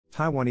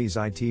Taiwanese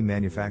IT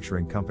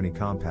manufacturing company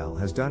Compal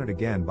has done it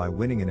again by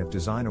winning an IF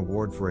Design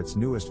Award for its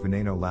newest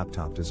Veneno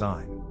laptop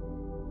design.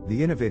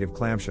 The innovative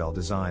clamshell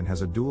design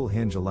has a dual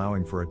hinge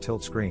allowing for a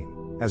tilt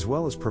screen, as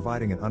well as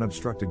providing an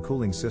unobstructed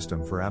cooling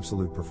system for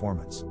absolute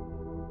performance.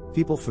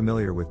 People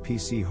familiar with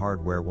PC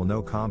hardware will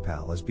know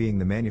Compal as being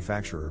the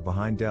manufacturer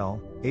behind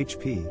Dell,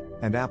 HP,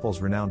 and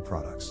Apple's renowned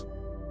products.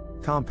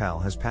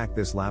 Compal has packed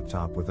this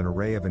laptop with an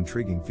array of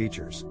intriguing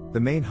features, the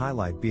main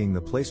highlight being the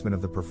placement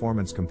of the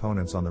performance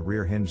components on the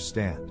rear hinge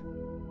stand.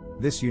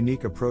 This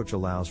unique approach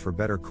allows for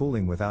better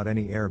cooling without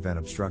any air vent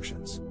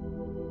obstructions.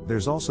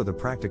 There's also the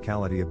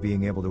practicality of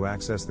being able to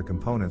access the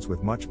components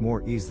with much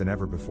more ease than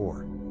ever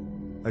before.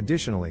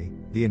 Additionally,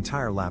 the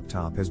entire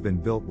laptop has been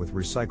built with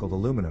recycled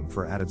aluminum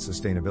for added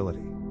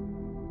sustainability.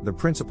 The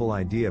principal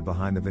idea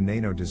behind the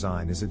Veneno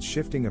design is its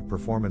shifting of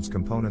performance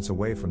components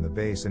away from the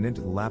base and into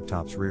the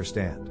laptop's rear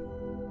stand.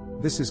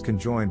 This is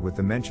conjoined with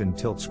the mentioned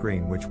tilt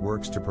screen, which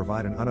works to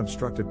provide an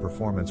unobstructed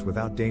performance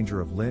without danger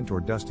of lint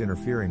or dust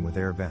interfering with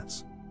air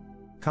vents.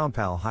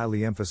 Compal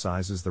highly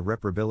emphasizes the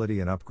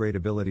reparability and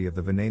upgradability of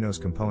the Veneno's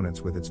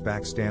components with its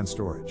back stand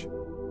storage.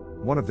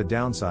 One of the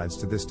downsides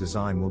to this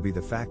design will be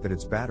the fact that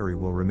its battery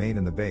will remain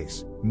in the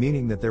base,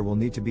 meaning that there will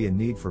need to be a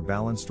need for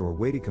balanced or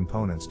weighty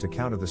components to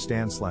counter the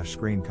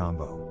stand/screen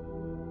combo.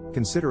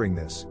 Considering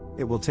this,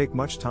 it will take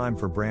much time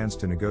for brands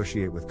to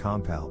negotiate with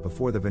Compal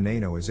before the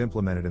Veneno is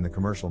implemented in the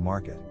commercial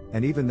market,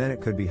 and even then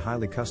it could be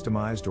highly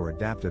customized or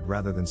adapted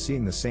rather than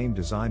seeing the same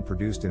design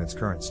produced in its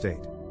current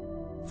state.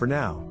 For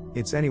now,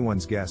 it's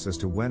anyone's guess as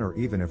to when or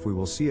even if we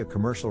will see a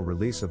commercial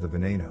release of the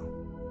Veneno.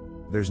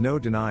 There's no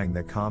denying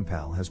that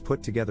Compal has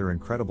put together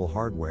incredible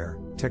hardware,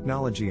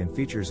 technology and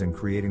features in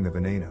creating the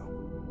Veneno.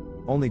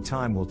 Only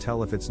time will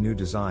tell if its new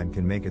design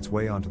can make its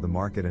way onto the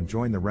market and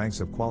join the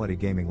ranks of quality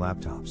gaming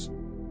laptops.